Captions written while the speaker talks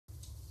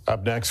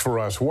Up next for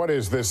us, what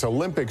is this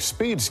Olympic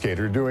speed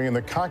skater doing in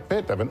the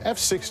cockpit of an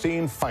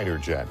F-16 fighter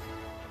jet?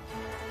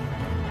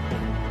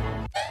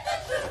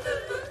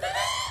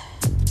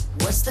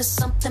 Was there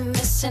something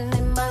missing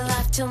in my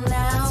life till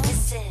now?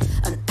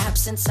 An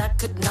absence I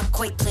could not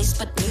quite place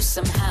but knew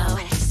somehow.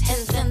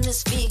 And then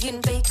this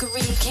vegan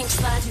bakery came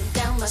sliding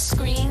down my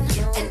screen.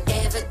 An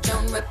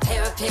Everdome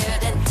repair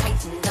appeared and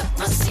tightened up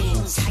my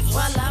seams.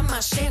 Voila, my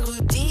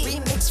cherudi,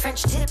 remix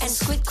French tips and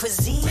squid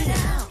cuisine.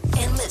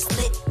 Endless,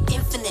 lit,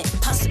 infinite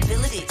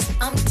possibilities.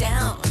 I'm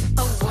down.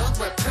 A world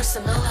where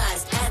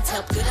personalized ads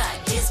help good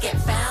ideas get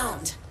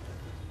found.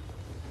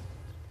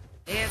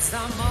 It's the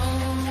most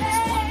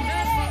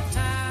wonderful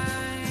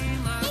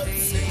time of the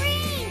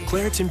year.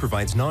 Claritin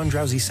provides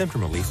non-drowsy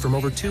symptom relief from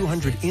over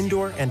 200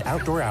 indoor and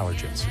outdoor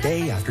allergens,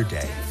 day after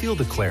day. Feel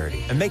the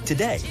clarity and make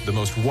today the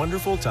most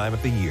wonderful time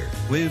of the year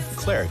with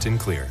Claritin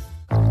Clear.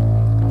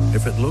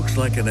 If it looks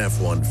like an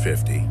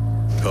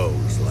F-150,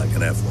 tows like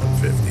an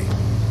F-150,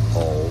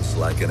 hauls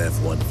like an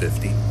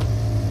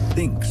F-150,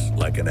 thinks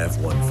like an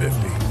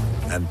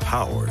F-150, and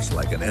powers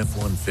like an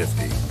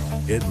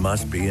F-150, it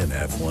must be an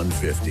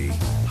F-150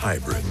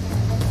 hybrid.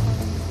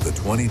 The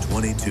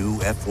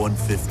 2022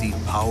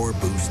 F-150 Power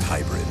Boost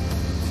Hybrid.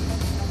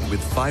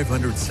 With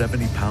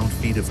 570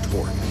 pound-feet of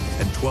torque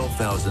and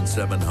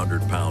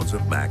 12,700 pounds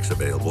of max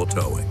available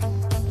towing.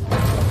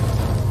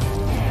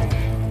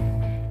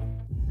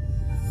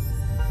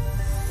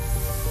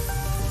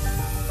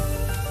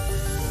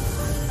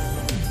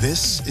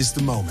 This is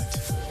the moment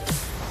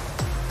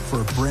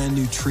for a brand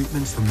new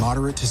treatment for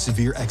moderate to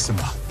severe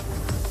eczema.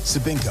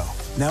 Sabinco,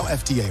 now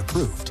FDA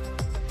approved.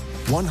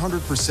 100%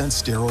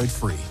 steroid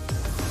free,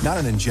 not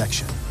an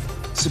injection.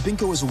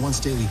 Sabinco is a once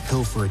daily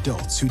pill for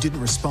adults who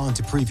didn't respond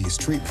to previous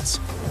treatments.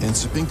 And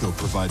Sabinco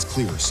provides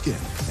clearer skin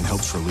and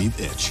helps relieve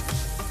itch.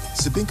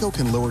 Sabinco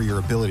can lower your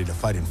ability to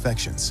fight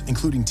infections,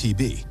 including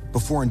TB.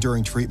 Before and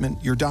during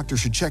treatment, your doctor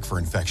should check for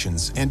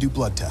infections and do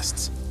blood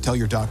tests. Tell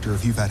your doctor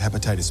if you've had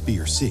hepatitis B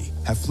or C,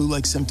 have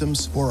flu-like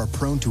symptoms, or are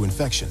prone to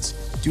infections.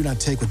 Do not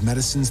take with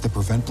medicines that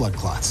prevent blood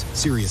clots,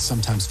 serious,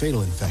 sometimes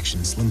fatal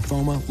infections,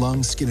 lymphoma,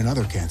 lung, skin, and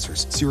other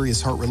cancers.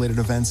 Serious heart-related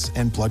events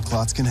and blood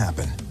clots can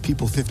happen.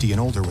 People 50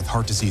 and older with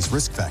heart disease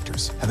risk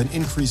factors have an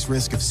increased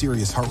risk of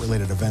serious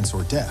heart-related events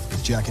or death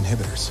with JAK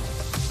inhibitors.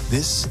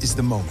 This is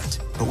the moment,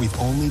 but we've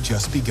only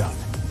just begun.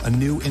 A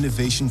new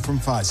innovation from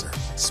Pfizer.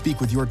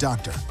 Speak with your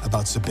doctor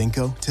about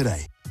Sabinco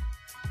today.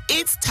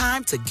 It's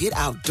time to get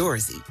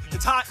outdoorsy.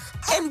 It's hot.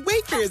 And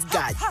Wayfair's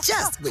got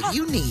just what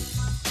you need.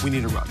 We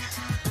need a rug.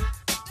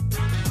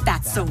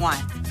 That's the one,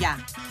 yeah.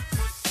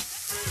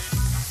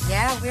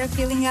 Yeah, we're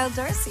feeling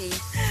outdoorsy.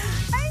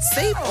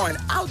 Save on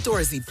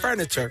outdoorsy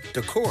furniture,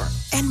 decor,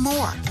 and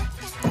more.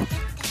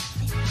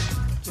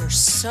 You're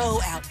so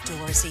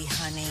outdoorsy,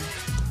 honey.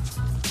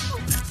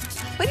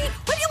 What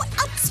do you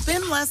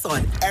Spend less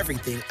on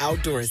everything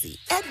outdoorsy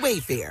at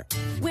Wayfair.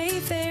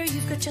 Wayfair,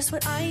 you've got just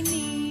what I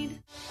need.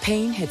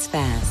 Pain hits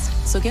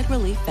fast, so get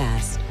relief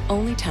fast.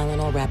 Only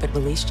Tylenol Rapid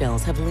Release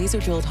Gels have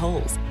laser-drilled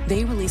holes.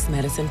 They release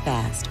medicine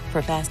fast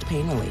for fast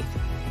pain relief.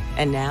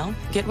 And now,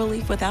 get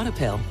relief without a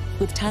pill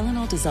with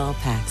Tylenol Dissolve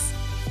Packs.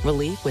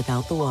 Relief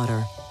without the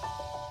water.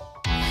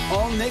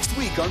 All next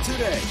week on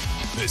Today,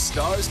 the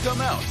stars come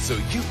out so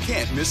you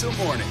can't miss a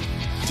morning.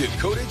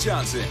 Dakota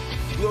Johnson,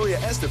 Gloria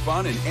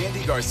Estefan and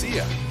Andy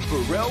Garcia,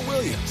 Pharrell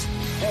Williams,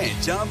 and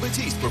John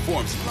Batiste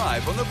performs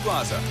live on the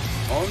Plaza.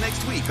 All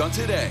next week on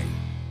Today.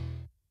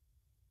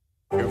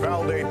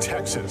 Uvalde,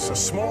 Texas, a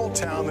small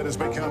town that has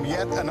become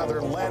yet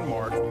another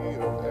landmark.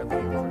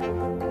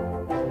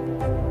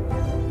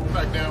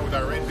 Back now with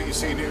our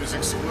NBC News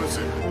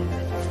exclusive.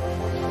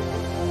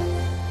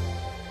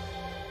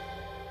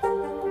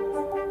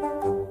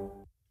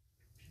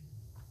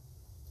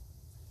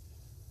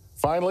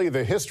 Finally,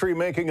 the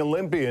history-making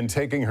Olympian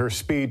taking her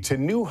speed to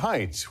new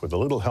heights with a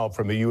little help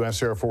from the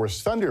U.S. Air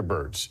Force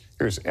Thunderbirds.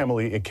 Here's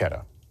Emily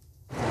Ikeda.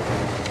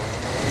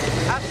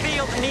 I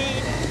feel the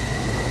need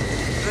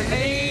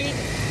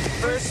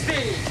for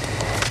speed.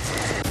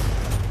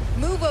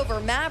 Move over,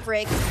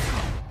 Maverick.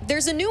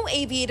 There's a new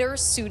aviator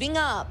suiting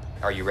up.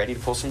 Are you ready to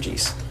pull some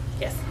G's?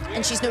 Yes.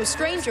 And she's no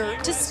stranger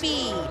to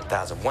speed.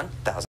 1,000, 1,000.